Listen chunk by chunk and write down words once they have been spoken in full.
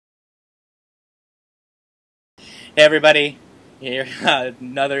Hey everybody, here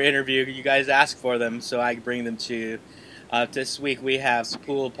another interview. You guys asked for them, so I bring them to you. This week we have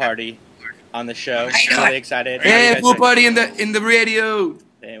Pool Party on the show. Really excited. How you Hey, guys pool doing? party in the radio.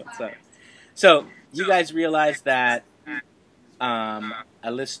 Hey, what's up? So you guys realize that a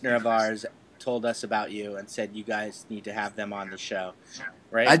listener of ours told us about you and said you guys need to have them on the show,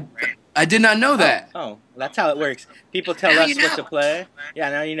 right? I did not know that. Oh, that's how it works. People tell us what to play.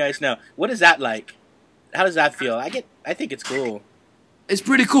 Yeah, now you guys know. What is that like? How does that feel? I think it's cool. It's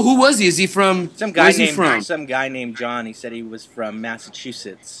pretty cool. Who was he? Is he from? Where's he from? Some guy named John. He said he was from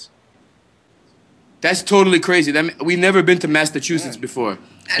Massachusetts. That's totally crazy. We've never been to Massachusetts before.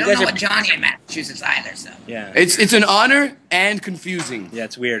 I don't know what Johnny in Massachusetts either. So yeah, it's an honor and confusing. Yeah,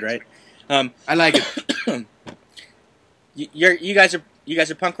 it's weird, right? I like it. You guys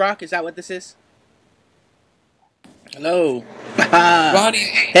are punk rock. Is that what this is? Hello, Ronnie.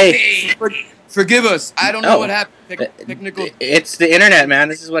 Hey. Forgive us. I don't know what happened. Technical. It's the internet, man.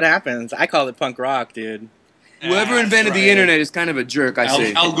 This is what happens. I call it punk rock, dude. Whoever invented the internet is kind of a jerk. I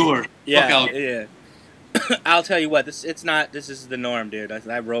say. Al Gore. Yeah, Fuck Al Gore. yeah. I'll tell you what. This is the norm, dude.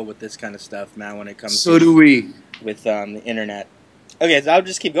 I roll with this kind of stuff, man. When it comes. So do we. With the internet. Okay, so I'll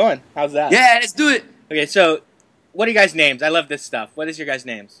just keep going. How's that? Yeah, let's do it. Okay, so what are you guys' names? I love this stuff. What is your guys'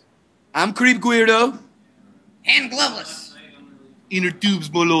 names? I'm Creep Guirdo. and Gloveless. Inner Tubes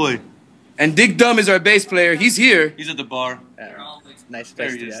Molloy. And Dick Dumb is our bass player. He's here. He's at the bar. Nice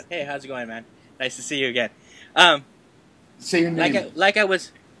place to do that. Hey, how's it going, man? Nice to see you again. Say your name. Like I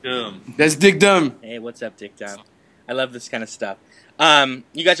was. That's Dick Dumb. Hey, what's up, Dick Dumb? I love this kind of stuff.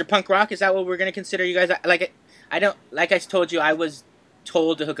 You guys are punk rock. Is that what we're gonna consider you guys? I don't. Like I told you, I was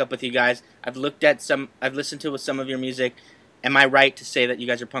told to hook up with you guys. I've listened to some of your music. Am I right to say that you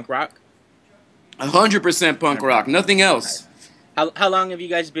guys are punk rock? 100% punk rock. Nothing else. How long have you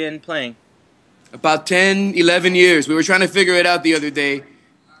guys been playing? About 10, 11 years. We were trying to figure it out the other day.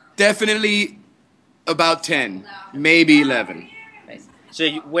 Definitely about 10, maybe 11. Nice. So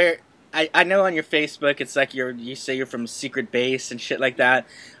I know on your Facebook it's like you say you're from Secret Base and shit like that.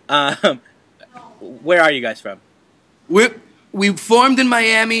 Where are you guys from? We formed in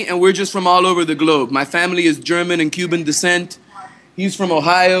Miami and we're just from all over the globe. My family is German and Cuban descent. He's from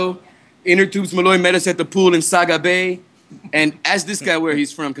Ohio. Inner Tubes Molloy met us at the pool in Saga Bay. And ask this guy where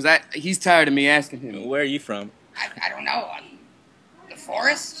he's from, because he's tired of me asking him. Where are you from? I don't know. The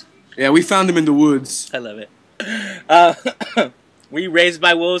forest? Yeah, we found him in the woods. I love it. Were you raised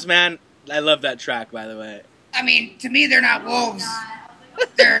by wolves, man? I love that track, by the way. I mean, to me, they're not wolves.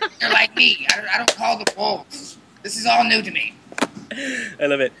 They're like me. I don't call them wolves. This is all new to me. I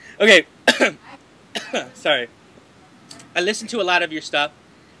love it. Okay. Sorry. I listen to a lot of your stuff.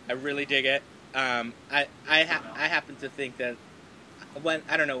 I really dig it. I happen to think that when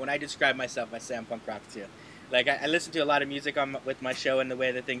I describe myself, I say I'm punk rock too. Like I listen to a lot of music with my show and the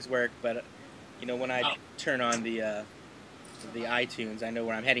way that things work, but when I turn on the iTunes, I know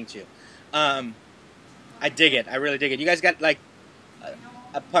where I'm heading to. I dig it. I really dig it. You guys got like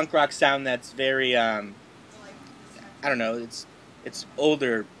a punk rock sound that's very I don't know. It's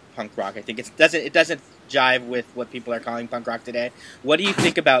older punk rock. I think it doesn't jive with what people are calling punk rock today. What do you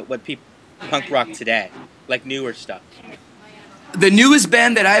think about what punk rock today, like newer stuff? The newest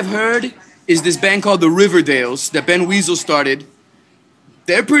band that I've heard is this band called the Riverdales that Ben Weasel started.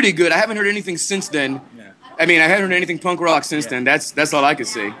 They're pretty good. I haven't heard anything since then. Yeah. I mean, I haven't heard anything punk rock since then. That's all I could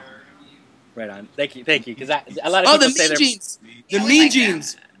say. Right on. Thank you. Because a lot of people say the Mean Jeans. The Yeah, we Mean like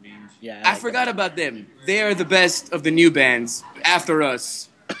Jeans. Yeah, I forgot about them. They are the best of the new bands after us.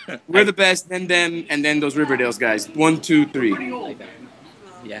 We're the best, then them, and then those Riverdales guys. 1, 2, 3. Like that.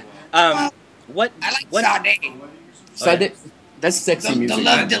 Yeah. What? I like what? Sade. Sade, that's sexy The music.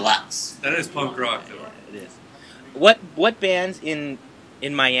 Love Deluxe. That is punk rock, though. Yeah, it is. What bands in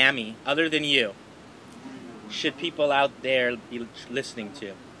Miami, other than you, should people out there be listening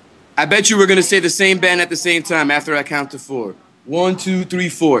to? I bet you we're gonna say the same band at the same time after I count to 4. 1, 2, 3,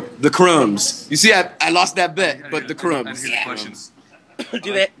 4. The Crumbs. You see, I lost that bet, but the Crumbs. Questions.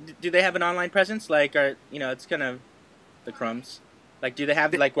 Do they have an online presence? Like, it's kind of the Crumbs. Like, do they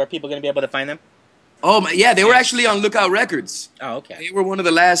have like where people are gonna be able to find them? Oh my, yeah, they were actually on Lookout Records. Oh, okay. They were one of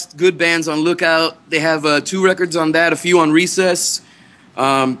the last good bands on Lookout. They have 2 records on that, a few on Recess.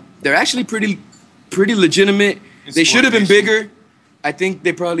 They're actually pretty legitimate. They should have been bigger. I think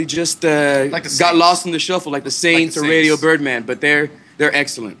they probably just got lost in the shuffle, like the Saints or Radio Birdman. But they're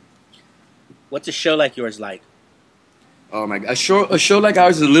excellent. What's a show like yours like? Oh my god, a show like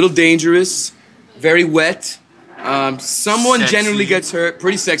ours is a little dangerous, very wet. Someone generally gets hurt.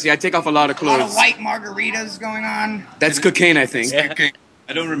 Pretty sexy. I take off a lot of A lot clothes. of white margaritas going on. That's cocaine, I think. Yeah.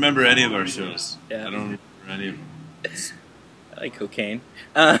 I don't remember any of our shows. Yeah. I don't remember any of them. I like cocaine.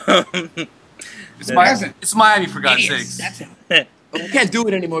 It's Miami, for God's Idiots. sakes. That's it. I can't do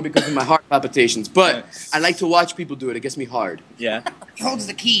it anymore because of my heart palpitations, but I like to watch people do it. It gets me hard. Yeah, He holds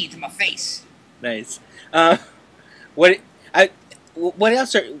the key to my face. nice. What what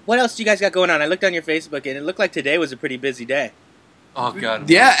else do you guys got going on? I looked on your Facebook and it looked like today was a pretty busy day. Oh God.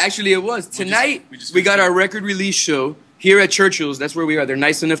 Yeah, actually it was. Tonight, we just we got finished our record release show here at Churchill's. That's where we are. They're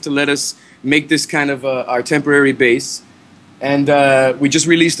nice enough to let us make this kind of our temporary base. And we just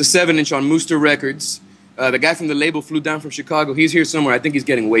released a 7-inch on Mooster Records. The guy from the label flew down from Chicago. He's here somewhere. I think he's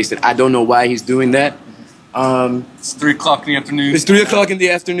getting wasted. I don't know why he's doing that. It's 3 o'clock in the afternoon. It's 3 o'clock in the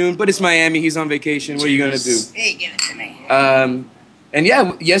afternoon, but it's Miami. He's on vacation. What are you going to do? Hey, give it to me. And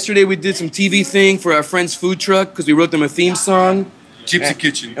yeah, yesterday we did some TV thing for our friend's food truck because we wrote them a theme song. Gypsy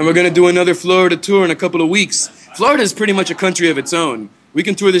Kitchen. And we're going to do another Florida tour in a couple of weeks. Florida is pretty much a country of its own. We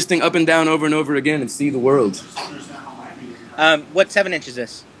can tour this thing up and down over and over again and see the world. What 7-inch is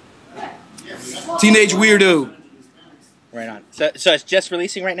this? Teenage Weirdo. Right on. So it's just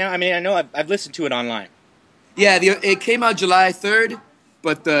releasing right now? I mean, I know I've listened to it online. Yeah, it came out July 3rd,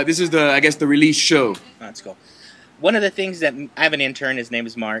 but this is I guess the release show. Oh, that's cool. One of the things that I have an intern. His name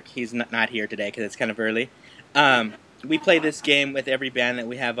is Mark. He's not here today because it's kind of early. We play this game with every band that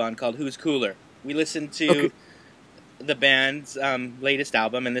we have on called Who's Cooler. We listen to the band's latest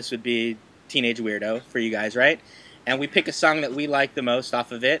album, and this would be Teenage Weirdo for you guys, right? And we pick a song that we like the most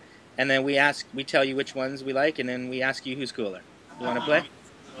off of it, and then we tell you which ones we like, and then we ask you who's cooler. You want to play?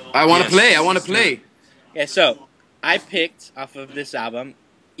 I want to play. I want to play. Yeah. So I picked off of this album,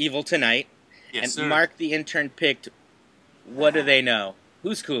 Evil Tonight. Yes, And sir. Mark, the intern, picked What Do They Know?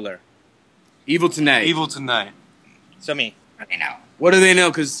 Who's cooler? Evil Tonight. Evil Tonight. So me. What do they know? What do they know?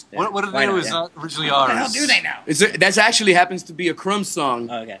 Because What do Why they know not? is Yeah. not originally What the hell ours. do they know? that's actually happens to be a Crumb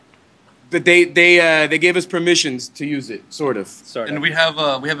song. Okay. But they gave us permissions to use it, sort of. Sort of. And we have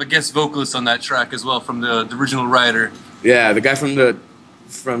a guest vocalist on that track as well from the original writer. Yeah, the guy who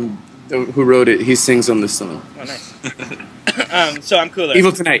wrote it, he sings on the song. Oh, nice. So I'm cooler.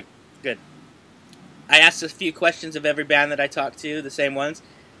 Evil Tonight. Good. I asked a few questions of every band that I talked to, the same ones.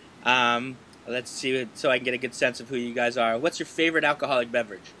 Let's see, so I can get a good sense of who you guys are. What's your favorite alcoholic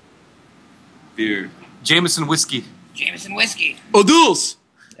beverage? Beer. Jameson whiskey. Jameson whiskey. O'Doul's.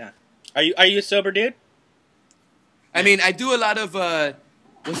 Yeah. Are you a sober dude? I mean, I do a lot of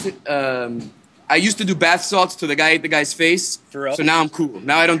what's it? I used to do bath salts to the guy's face. For real? So now I'm cool.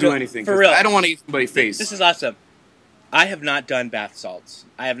 Now I don't do For- anything. for real? I don't want to eat somebody's face. This is awesome. I have not done bath salts.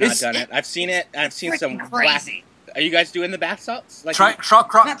 I have not It's- done it. I've seen it. And I've seen some Freaking black. crazy. Are you guys doing the bath salts? Like Try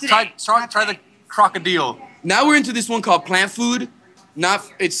Not today. try the crocodile. Now we're into this one called plant food. Not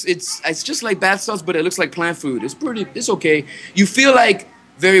it's just like bath salts, but it looks like plant food. It's okay. You feel like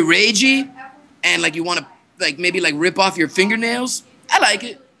very ragey, and like you want to maybe rip off your fingernails. I like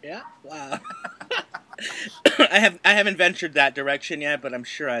it. Yeah. Wow. I haven't ventured that direction yet, but I'm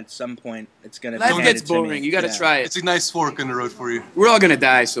sure at some point it's gonna. Life be gets handed to me. boring. You got to Yeah. try it. It's a nice fork in the road for you. We're all gonna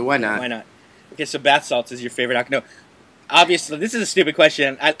die, so why not? Why not? Okay, so bath salts is your favorite alcohol. No, obviously, this is a stupid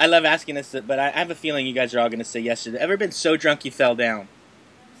question. I love asking this, but I have a feeling you guys are all going to say yes to it. Ever been so drunk you fell down?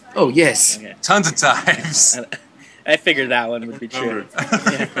 Oh yes. Okay. Tons of times. I figured that one would be true.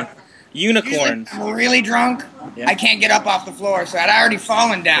 Yeah. Usually, Unicorns. when I'm really drunk. Yeah. I can't get up off the floor, so I'd already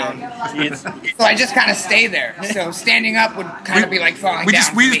fallen down. It's- So I just kind of stay there. So standing up would kind of be like falling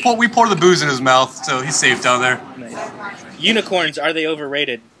down. We pour the booze in his mouth, so he's safe down there. nice. Unicorns, are they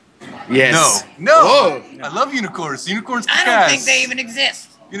overrated? Yes. No. Oh. I love unicorns. Unicorns kick I don't ass. think they even exist.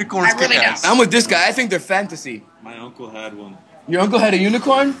 Unicorns I really kick ass. don't. I'm with this guy. I think they're fantasy. My uncle had one. Your uncle had a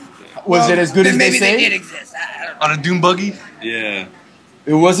unicorn? Was it as good then as they maybe say? they did exist. I don't know. On a doom buggy. Yeah,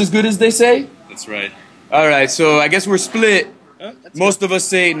 It was as good as they say? that's right. All right, so I guess we're split. Oh, that's Most of us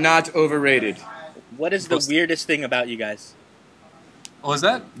say not overrated. good. What is the weirdest thing about you guys? What was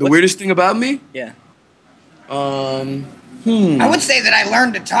that? The weirdest thing about me? Yeah. I would say that I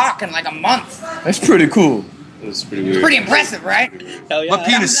learned to talk in like a month. That's pretty cool. That was pretty weird. Pretty impressive, right? Hell yeah.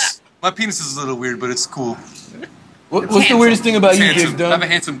 My penis is a little weird, but it's cool. What's the weirdest thing about It's you, handsome. Dick I have a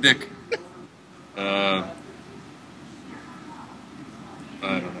Dunn? handsome dick. I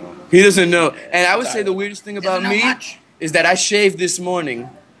don't know. He doesn't know. And I would say the weirdest thing about Doesn't know me much. is that I shaved this morning,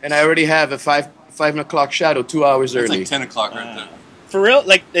 and I already have a 5 o'clock shadow 2 hours It's early. like 10 o'clock right there. For real?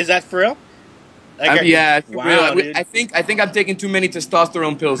 Like, is that for real? Like, Yeah, for Wow, real. dude. I think I'm taking too many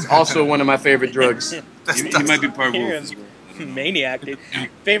testosterone pills. Also, one of my favorite drugs. He might be part You're wolf. a maniac, dude.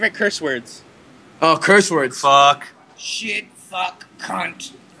 Favorite curse words? Oh, curse words. Fuck. Shit, fuck,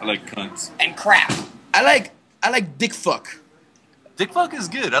 cunt, I like cunts. and crap. I like dick fuck. Dick fuck is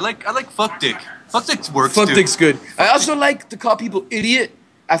good. I like fuck dick. Fuck dick works Fuck too. dick's good. I also like to call people idiot.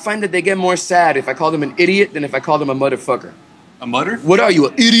 I find that they get more sad if I call them an idiot than if I call them a motherfucker. A mutter? What are you,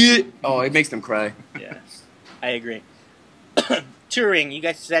 an idiot? Oh, it makes them cry. Yeah, I agree. Touring, you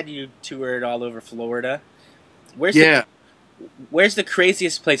guys said you toured all over Florida. Where's where's the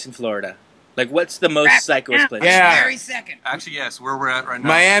craziest place in Florida? Like, what's the most psychoest place? Yeah. Very second. Actually, yes, where we're at right now.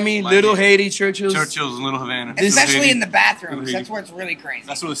 Miami, Little Haiti, Churchill's. Churchill's in Little Havana. Especially in the Little bathrooms. Haiti. That's where it's really crazy.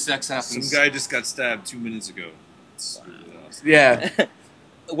 That's where the sex happens. Some guy just got stabbed 2 minutes ago. It's really awesome. Yeah.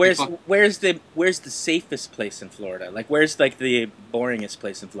 Where's the safest place in Florida? Like, where's like the boringest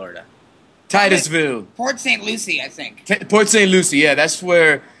place in Florida? Titusville. Port St. Lucie, I think. Port St. Lucie, yeah. That's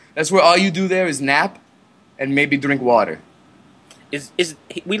where all you do there is nap and maybe drink water.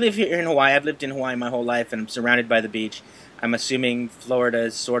 We live here in Hawaii. I've lived in Hawaii my whole life, and I'm surrounded by the beach. I'm assuming Florida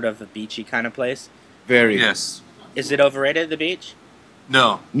is sort of a beachy kind of place. Very. Yes. Is it overrated, the beach?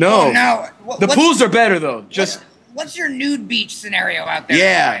 No. No. Oh, no. The pools are better though. Just What's your nude beach scenario out there?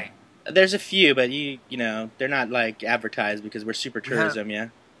 Yeah. Anyway? There's a few, but you know, they're not like advertised because we're super tourism, yeah.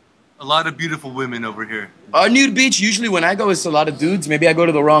 A lot of beautiful women over here. our nude beach. Usually when I go, it's a lot of dudes. Maybe I go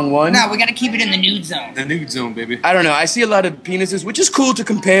to the wrong one. No, we got to keep it in the nude zone. The nude zone, baby. I don't know. I see a lot of penises, which is cool to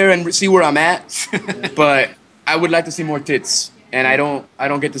compare and see where I'm at. But I would like to see more tits, and I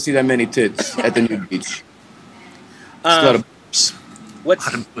don't get to see that many tits at the nude beach. It's a lot of boobs.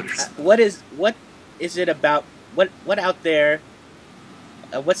 What is it about what out there?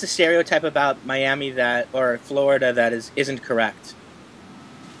 What's the stereotype about Miami or Florida that isn't correct?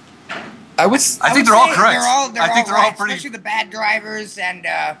 I think they're would all say correct. They're I think they're right, all pretty. especially the bad drivers and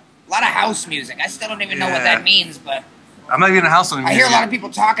a lot of house music. I still don't even know what that means, but I'm not even in a house anymore. I hear a lot of people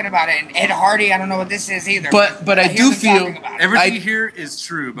talking about it. And Ed Hardy, I don't know what this is either. But I hear do them feel talking about it. Everything here is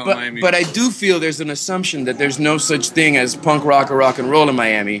true about Miami. But I do feel there's an assumption that there's no such thing as punk rock or rock and roll in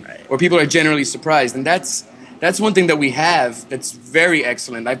Miami, where people are generally surprised, and that's one thing that we have that's very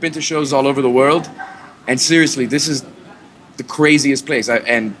excellent. I've been to shows all over the world, and seriously, this is the craziest place.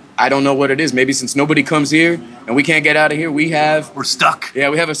 I don't know what it is. Maybe since nobody comes here and we can't get out of here, we're stuck. Yeah,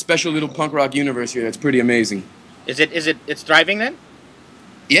 we have a special little punk rock universe here that's pretty amazing. It's thriving then?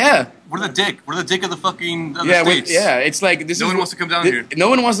 Yeah. We're the dick of the fucking of Yeah, the states. it's like this. No one wants to come down here. No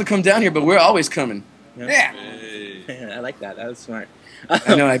one wants to come down here, but we're always coming. Yeah. I like that. That was smart.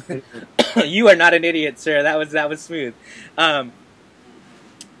 I know. You are not an idiot, sir. That was smooth.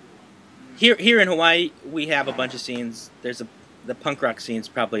 Here in Hawaii, we have a bunch of scenes. The punk rock scene's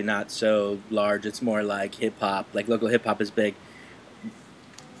probably not so large. It's more like hip hop. Like local hip hop is big.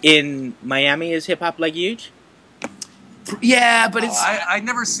 In Miami, is hip hop like huge? Yeah, but it's. I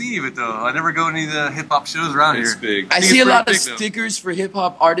never see it though. I never go to any of the hip hop shows around It's here. big. I think see it's a lot of pretty big, though. stickers for hip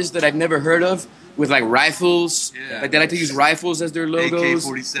hop artists that I've never heard of with like rifles. Yeah. Like they like to use rifles as their logos,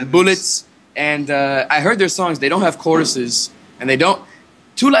 AK-47s. bullets, and I heard their songs. They don't have choruses, and they don't.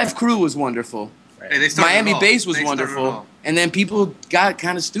 Two Life Crew was wonderful. Hey, they started Miami it all. Bass was They started it wonderful, all. and then people got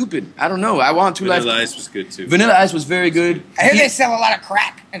kind of stupid. I don't know. I want Two Life. Vanilla Ice was good too. Vanilla Ice was very good. I hear they sell a lot of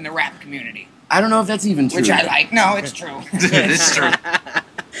crack in the rap community, I don't know if that's even true. which I like. No, it's true. It's true.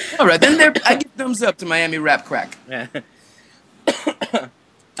 All right, then I give thumbs up to Miami Rap Crack. Yeah.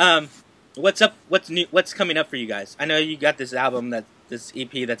 What's up? What's new? What's coming up for you guys? I know you got this album this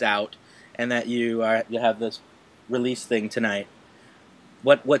EP that's out, and that you have this release thing tonight.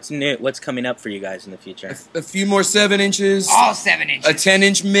 What's new? What's coming up for you guys in the future? A few more 7 inches, All 7 inches. a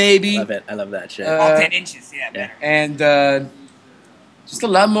 10-inch maybe. Love it. I love that shit. All 10 inches, yeah, better. And just a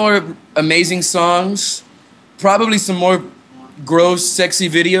lot more amazing songs. Probably some more gross, sexy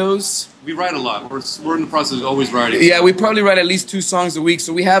videos. We write a lot. We're in the process of always writing. Yeah, we probably write at least 2 songs a week,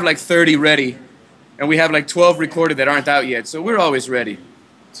 so we have like 30 ready. And we have like 12 recorded that aren't out yet, so we're always ready.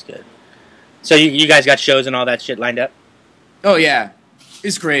 That's good. So you guys got shows and all that shit lined up? Oh, yeah.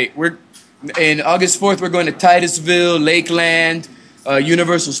 It's great. In August 4th, we're going to Titusville, Lakeland,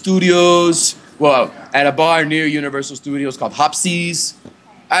 Universal Studios. Well, at a bar near Universal Studios called Hopsies.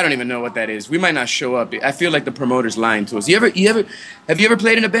 I don't even know what that is. We might not show up. I feel like the promoter's lying to us. Have you ever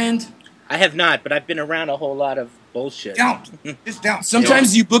played in a band? I have not, but I've been around a whole lot of bullshit. Don't. Just don't.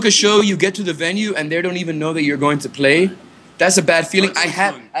 Sometimes you book a show, you get to the venue, and they don't even know that you're going to play. That's a bad feeling. I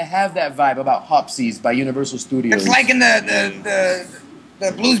have that vibe about Hopsies by Universal Studios. It's like in the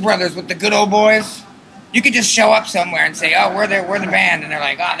Blues Brothers with the Good Old Boys. You could just show up somewhere and say, "Oh, we're the band," and they're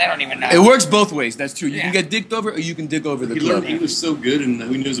like, "Oh, they don't even know." It works both ways. That's true. You Yeah. can get dicked over, or you can dick over the He club. learned English so good, and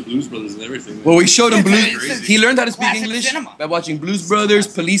he knows the Blues Brothers and everything. Well, we showed him It's Blues. He learned how to speak classic English cinema. by watching Blues Brothers,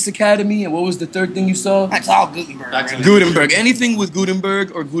 Police Academy, and what was the third thing you saw? That's all Gutenberg. Back to Right? the- Gutenberg. Anything with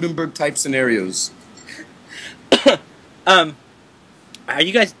Gutenberg or Gutenberg type scenarios. Are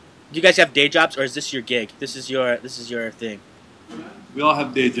you guys? Do you guys have day jobs, or is this your gig? This is your thing. We all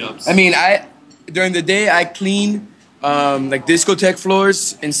have day jobs. I mean, during the day I clean like discotheque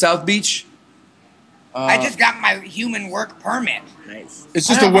floors in South Beach. I just got my human work permit. Nice. It's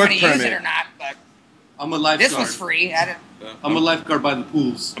I just don't a know if work I'm gonna use it permit. or not, but I'm a lifeguard. this was free. I'm a lifeguard by the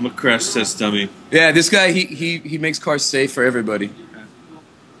pools. I'm a crash test dummy. Yeah, this guy he makes cars safe for everybody.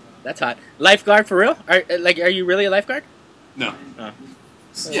 That's hot. Lifeguard for real? Are you really a lifeguard? No. Oh.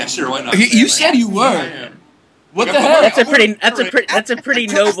 Yeah, sure. Why not? You said you were. Yeah. What the hell? That's a pretty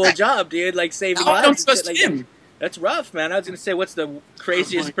noble job, dude. Like saving I lives. don't and trust shit like him. that. That's rough, man. I was gonna say, what's the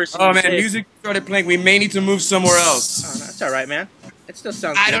craziest person? Oh you man, saved? music started playing. We may need to move somewhere else. Oh, no, that's all right, man. It still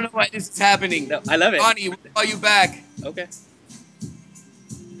sounds. I good. don't know why this is happening. No, I love it. Ronnie, we'll call you back. Okay.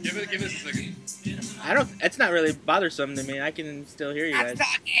 Give us a second. I don't. It's not really bothersome to me. I can still hear you guys.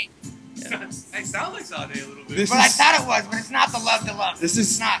 That's not it. I sound like Sade a little bit. This But I is thought it was, but it's not the love to love. This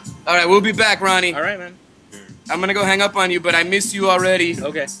It's is- not. all right. We'll be back, Ronnie. All right, man. I'm gonna go hang up on you, but I miss you already.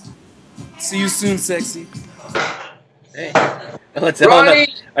 Okay. See you soon, sexy. Hey. Hold on.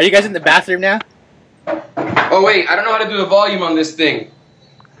 Ronnie! Are you guys in the bathroom now? Oh wait, I don't know how to do the volume on this thing.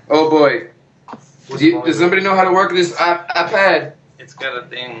 Oh boy. Does somebody know how to work this iPad? It's got a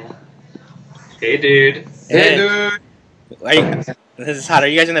thing. Hey, dude. Hey, dude. Are you, this is hot. Are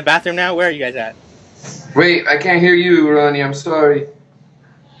you guys in the bathroom now? Where are you guys at? Wait, I can't hear you, Ronnie. I'm sorry.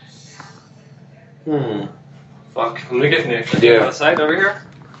 Fuck. Let me get Nick. Yeah. Outside over here?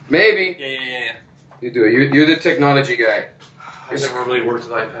 Maybe. Yeah. You do it. You're the technology guy. I never really worked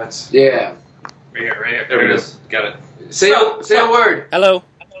with iPads. Yeah. Right here. There it is. Got it. Say a word. Hello.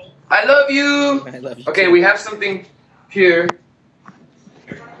 I love you. I love you. Okay, too. we have something here.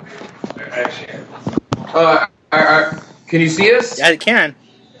 Actually, Can you see us? Yeah, I can.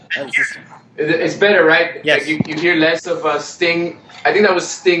 That's just- It's better, right? Yes. Like you hear less of Sting. I think that was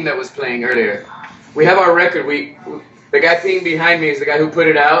Sting that was playing earlier. We have our record. The guy peeing behind me is the guy who put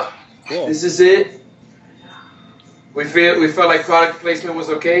it out. Cool. This is it. We felt like product placement was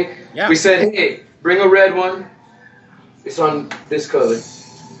okay. Yeah. We said, hey, bring a red one. It's on this color.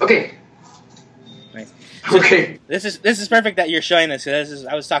 Okay. Nice. Okay. This is perfect that you're showing this.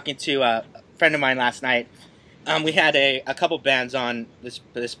 I was talking to a friend of mine last night. We had a couple bands on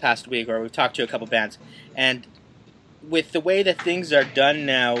this past week, or we've talked to a couple bands, and with the way that things are done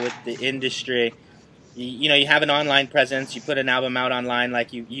now with the industry, you know, you have an online presence, you put an album out online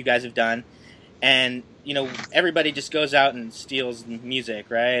like you guys have done, and you know, everybody just goes out and steals music,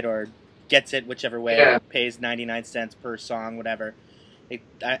 right, or gets it whichever way, Yeah. pays 99 cents per song, whatever.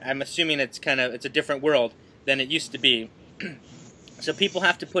 I'm assuming it's a different world than it used to be. So people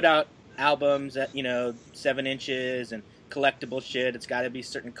have to put out albums at 7 inches and collectible shit. It's got to be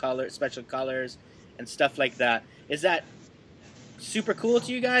certain colors, special colors, and stuff like that. Is that super cool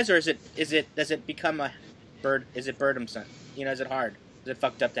to you guys, or does it become a bird? Is it burdensome? Is it hard? Is it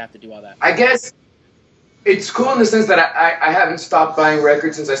fucked up to have to do all that? I guess it's cool in the sense that I haven't stopped buying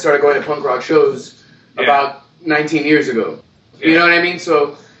records since I started going to punk rock shows about 19 years ago. You know what I mean?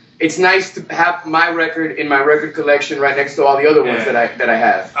 So it's nice to have my record in my record collection right next to all the other ones that I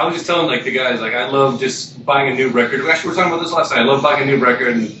have. I was just telling the guys, I love just buying a new record. Actually, we were talking about this last night. I love buying a new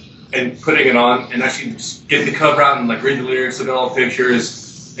record and putting it on and actually just get the cover out and read the lyrics, look at all the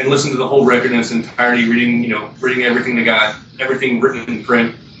pictures, and listen to the whole record in its entirety, reading everything they got, everything written in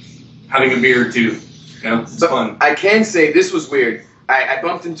print, having a beer or two. It's fun. I can say this was weird. I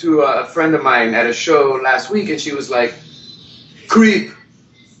bumped into a friend of mine at a show last week, and she was like, "Creep,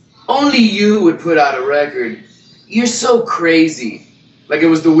 only you would put out a record. You're so crazy." Like, it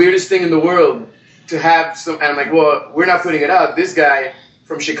was the weirdest thing in the world to have some. And I'm like, well, we're not putting it out. This guy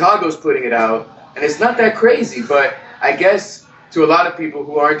from Chicago's putting it out, and it's not that crazy. But I guess to a lot of people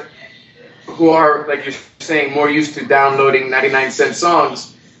who are, like you're saying, more used to downloading 99-cent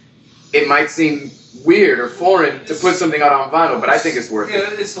songs, it might seem weird or foreign to put something out on vinyl, but I think it's worth it.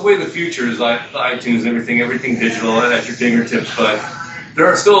 Yeah, it's the way of the future is like the iTunes and everything digital at your fingertips. But there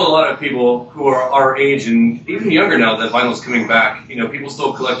are still a lot of people who are our age and even younger now that vinyl's coming back. People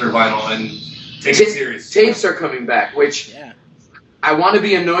still collect their vinyl and take it serious. Tapes are coming back, which Yeah. I want to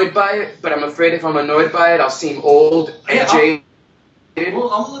be annoyed by it, but I'm afraid if I'm annoyed by it, I'll seem old and jaded. Well,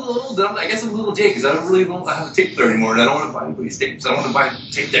 I'm a little old. I guess I'm a little jaded because I don't have a tape player anymore, and I don't want to buy anybody's tapes. I don't want to buy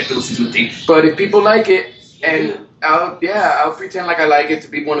a tape deck to listen to a tape. But if people like it, and I'll pretend like I like it to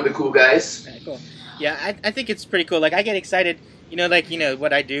be one of the cool guys. Okay, cool. Yeah, I think it's pretty cool. Like, I get excited.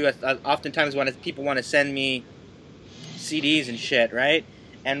 What I do. Oftentimes, when people want to send me CDs and shit, right?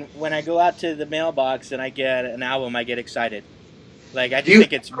 And when I go out to the mailbox and I get an album, I get excited. Like, I just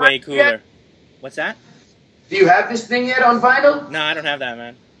think it's way cooler. What's that? Do you have this thing yet on vinyl? No, I don't have that,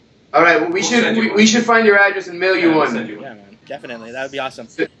 man. All right, well, we should find your address and mail you one. Yeah, man, definitely. That would be awesome.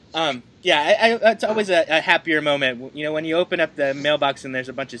 Yeah, it's always a happier moment. You know, when you open up the mailbox and there's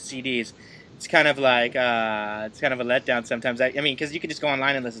a bunch of CDs, it's kind of like it's kind of a letdown sometimes. I mean, because you can just go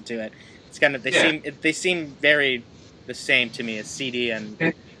online and listen to it. It's kind of they seem very the same to me as CD and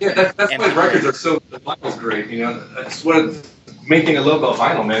yeah, that's why records are so. The vinyl's great. You know, that's what main thing I love about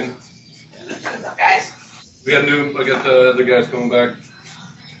vinyl, man. Guys, We got the other guys coming back.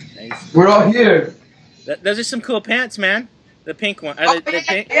 Nice. We're all here. Those are some cool pants, man. The pink one. Oh, The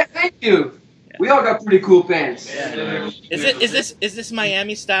pink? yeah, thank you. Yeah. We all got pretty cool pants. Yeah. Is this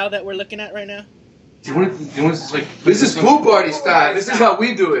Miami style that we're looking at right now? Do you want this like? This is pool party style. This is how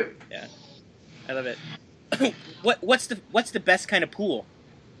we do it. Yeah, I love it. What's the best kind of pool?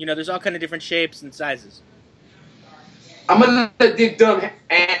 You know, there's all kind of different shapes and sizes. I'm gonna let Dick Dumb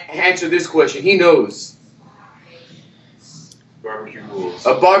answer this question. He knows. Barbecue pools.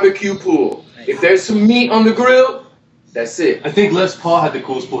 A barbecue pool. Nice. If there's some meat on the grill, that's it. I think Les Paul had the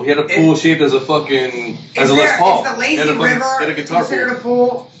coolest pool. He had a pool shaped as a fucking Les Paul. Is the Lazy He had River a guitar considered pool. a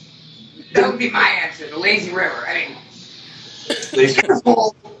pool? That would be my answer. The Lazy River. I mean, Lazy- it's a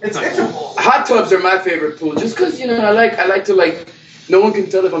pool. It's It's a pool. Hot tubs are my favorite pool, just because you know I like to no one can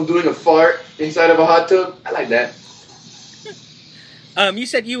tell if I'm doing a fart inside of a hot tub. I like that. You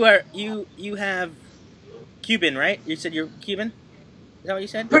said you have Cuban, right? You said you're Cuban. Is that what you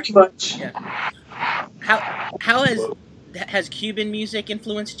said? Pretty much. Yeah. How has Cuban music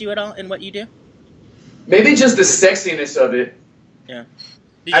influenced you at all in what you do? Maybe just the sexiness of it. Yeah.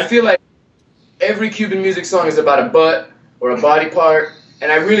 I feel like every Cuban music song is about a butt or a body part,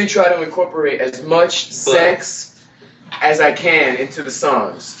 and I really try to incorporate as much sex as I can into the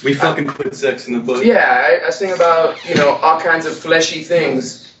songs. We fucking put sex in the book. Yeah, I sing about all kinds of fleshy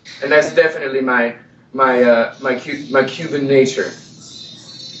things, and that's definitely my Cuban nature.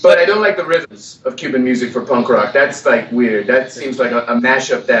 But I don't like the rhythms of Cuban music for punk rock. That's like weird. That seems like a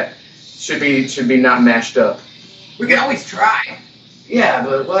mashup that should be not mashed up. We can always try. Yeah,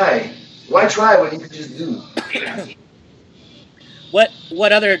 but why? Why try when you could just do?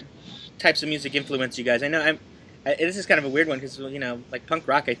 What other types of music influence you guys? I know this is kind of a weird one because like punk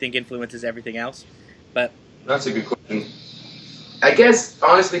rock I think influences everything else, but That's a good question. I guess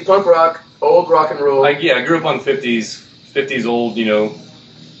honestly, punk rock, old rock and roll. I grew up on 50s old,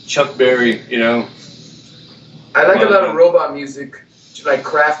 Chuck Berry, I like a lot of robot music, like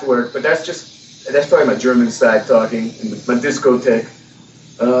Kraftwerk, but that's probably my German side talking, my discotheque.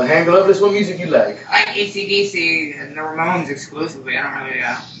 Hang Loveless, what music you like? I like AC/DC and the Ramones exclusively. I don't really.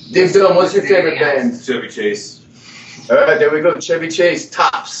 Dick Dumb, what's your favorite band? Chevy Chase. All right, there we go. Chevy Chase,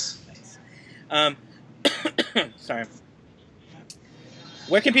 Tops. sorry.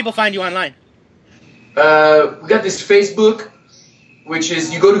 Where can people find you online? We got this Facebook, which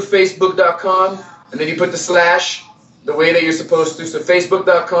is you go to facebook.com and then you put the slash the way that you're supposed to. So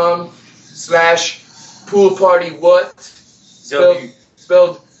facebook.com/pool party what?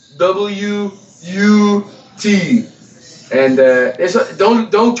 Spelled W-U-T. And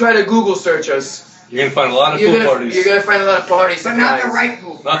don't try to Google search us. You're gonna find a lot of pool parties. You're gonna find a lot of parties. But not the right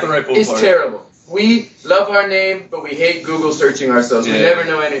pool. Not the right pool It's party. terrible. We love our name, but we hate Google searching ourselves. We Yeah. never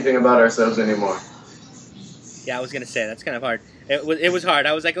know anything about ourselves anymore. Yeah, I was gonna say that's kind of hard. It was hard.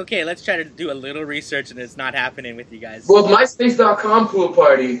 I was like, okay, let's try to do a little research, and it's not happening with you guys. Well, MySpace.com pool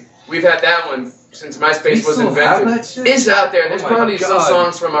party, we've had that one since MySpace was invented. It's out there. There's Oh my probably some God.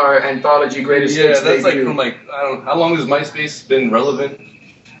 songs from our anthology Greatest Yeah, Hits that's like debut. from I don't know, how long has MySpace been relevant?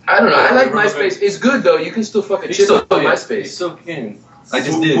 I don't know. I like Relevant. MySpace. It's good though. You can still fucking You chill still on You MySpace. still can. I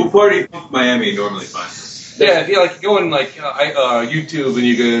just did. Pool party Miami normally finds. Yeah, if you go on YouTube and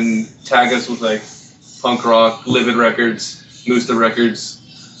you can tag us with like punk rock, Livid Records, Moosta Records.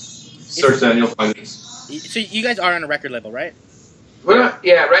 Search that and you'll find us. So you guys are on a record label, right?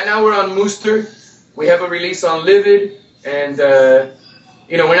 Right now we're on Mooster. We have a release on Livid, and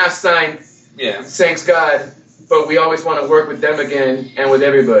we're not signed. Yeah. Thanks God, but we always want to work with them again and with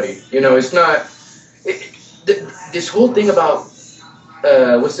everybody. It's not this whole thing about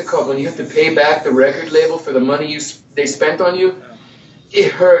what's it called when you have to pay back the record label for the money they spent on you.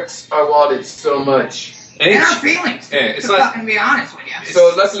 It hurts our wallets so much. And our feelings. Yeah, it's to not- fucking be honest with you.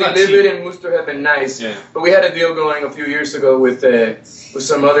 So luckily, not Livid cheap. and Mooster have been nice. Yeah. But we had a deal going a few years ago with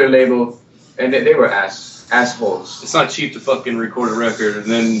some other label, and they were assholes. It's not cheap to fucking record a record and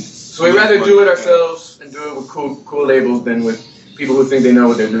then. So we'd rather do it ourselves and do it with cool labels than with people who think they know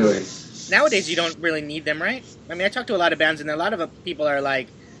what they're doing. Nowadays, you don't really need them, right? I mean, I talk to a lot of bands, and a lot of people are like,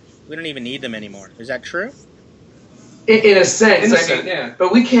 we don't even need them anymore. Is that true? In a sense, In a I sense, mean, yeah.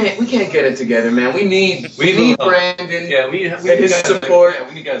 but we can't get it together, man. We need Brandon. Yeah, we and need his guys support. Like, yeah,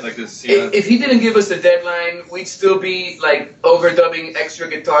 we need guys like this. Yeah. If he didn't give us a deadline, we'd still be like overdubbing extra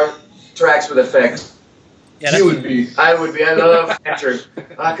guitar tracks with effects. Yeah, You would be. I would be. I love flanger.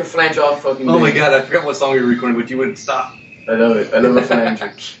 I could flange all fucking day. Oh my god, I forgot what song we were recording, but you wouldn't stop. I love it. I love a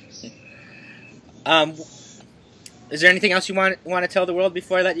flanger. Is there anything else you want to tell the world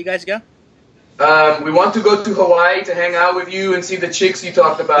before I let you guys go? We want to go to Hawaii to hang out with you and see the chicks you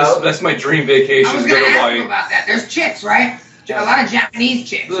talked about. That's my dream vacation. I was Go going to to ask Hawaii. you about that. There's chicks, right? A lot of Japanese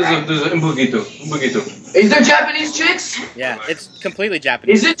chicks, right? There's a Mbugito. Is there Japanese chicks? Yeah, it's completely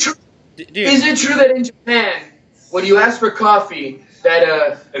Japanese. Is it true? Dude, Is it true that in Japan, when you ask for coffee,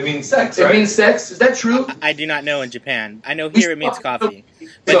 that It means sex, it right? means sex? Is that true? I do not know in Japan. I know here it means coffee,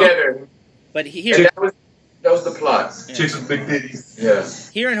 Together. but And here that was the plot. Chicks with big titties.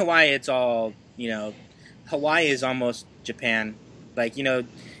 Yeah. here in Hawaii, it's all Hawaii is almost Japan. Like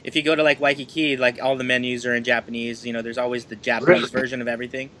if you go to like Waikiki, like all the menus are in Japanese. There's always the Japanese Really? version of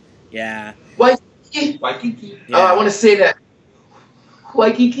everything. Yeah. Waikiki. Waikiki. Yeah. Oh, I want to say that. I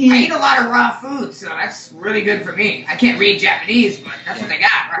Waikiki. eat a lot of raw food, so that's really good for me. I can't read Japanese, but that's what they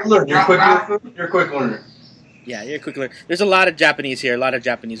got, right? You're a quick Raw- learner. You're a quick learner. Yeah, you're a quick learner. There's a lot of Japanese here, a lot of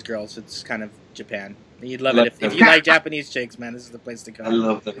Japanese girls. It's kind of Japan. You'd love it if you like Japanese chicks, man. This is the place to I go.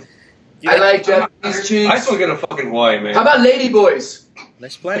 love them. If you I like Japanese I just chicks. want to go to fucking Hawaii, man. How about ladyboys?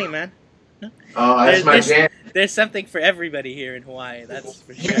 There's plenty, man. Oh, that's my There's- jam. There's something for everybody here in Hawaii. That's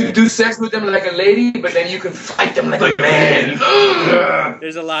for You sure. can do sex with them like a lady, but then you can fight them like a man.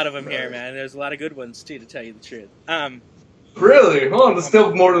 There's a lot of them here, man. There's a lot of good ones too, to tell you the truth. Really? Hold on, there's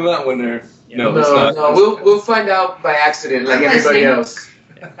still more than that one there. Yeah. No, it's not. No, we'll find out by accident, like I'm everybody listening.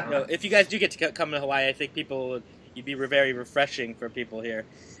 else. If you guys do get to come to Hawaii, I think you'd be very refreshing for people here.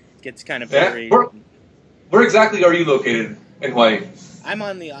 It gets kind of Yeah? very. Where exactly are you located in Hawaii? I'm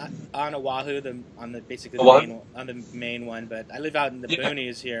on Oahu, basically Oahu? on the main one, but I live out in the Yeah.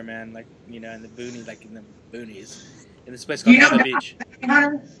 boonies here, man. Like in the boonies, in this place Do called you know Alpha Dog Beach. the Bounty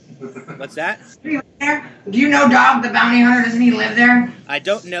Hunter? What's that? Do you live there? Do you know Dog the Bounty Hunter? Doesn't he live there? I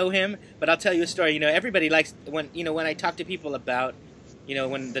don't know him, but I'll tell you a story. Everybody likes when I talk to people about,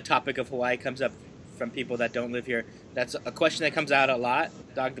 when the topic of Hawaii comes up from people that don't live here. That's a question that comes out a lot.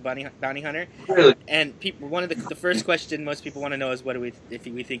 Dog the Bounty Hunter. Really? And one of the first question most people want to know is if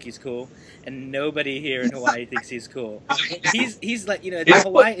we think he's cool, and nobody here in Hawaii thinks he's cool. He's like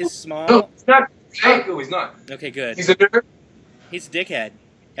Hawaii is small. No, He's not. No, he's not. Okay, good. he's a nerd. He's a dickhead.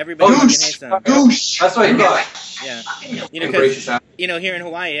 Everybody fucking hates him. Douche. That's what I thought. Yeah. And 'cause, gracious ass. here in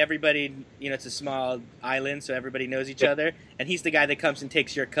Hawaii, everybody, it's a small island, so everybody knows each other. And he's the guy that comes and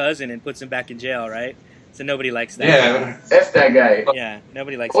takes your cousin and puts him back in jail, right? So nobody likes that. Yeah. F that guy. Yeah,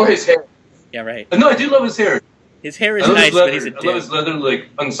 nobody likes Or him. his hair. Yeah, right. No, I do love his hair. His hair I is love nice, his leather. but he's a I love dick. his leather, like,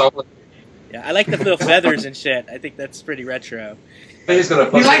 ensemble. Yeah, I like the little feathers and shit. I think that's pretty retro. I bet he's got a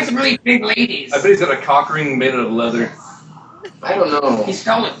He fucking, likes really big ladies. I bet he's got a cock ring made out of leather. I don't know. He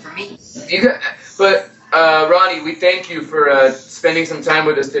stole it from me. But Ronnie, we thank you for spending some time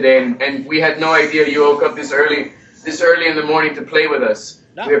with us today, and we had no idea you woke up this early in the morning to play with us.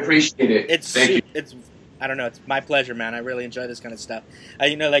 No. We appreciate it. It's I don't know. It's my pleasure, man. I really enjoy this kind of stuff.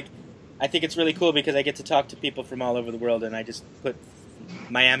 I think it's really cool because I get to talk to people from all over the world, and I just put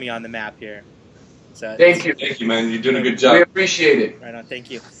Miami on the map here. So Thank you. Thank you, man. You're doing a good We job. appreciate it. Right on.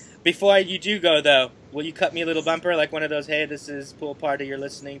 Thank you. Before you do go, though, will you cut me a little bumper, like one of those, hey, this is Pool Party, you're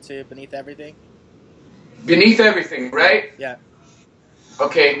listening to Beneath Everything? Beneath everything, right? Yeah.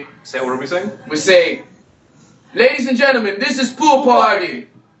 Okay. Say, what are we saying? We say, ladies and gentlemen, this is Pool Party,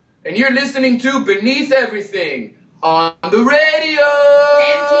 and you're listening to Beneath Everything on the radio,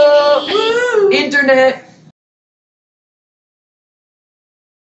 MTV. internet,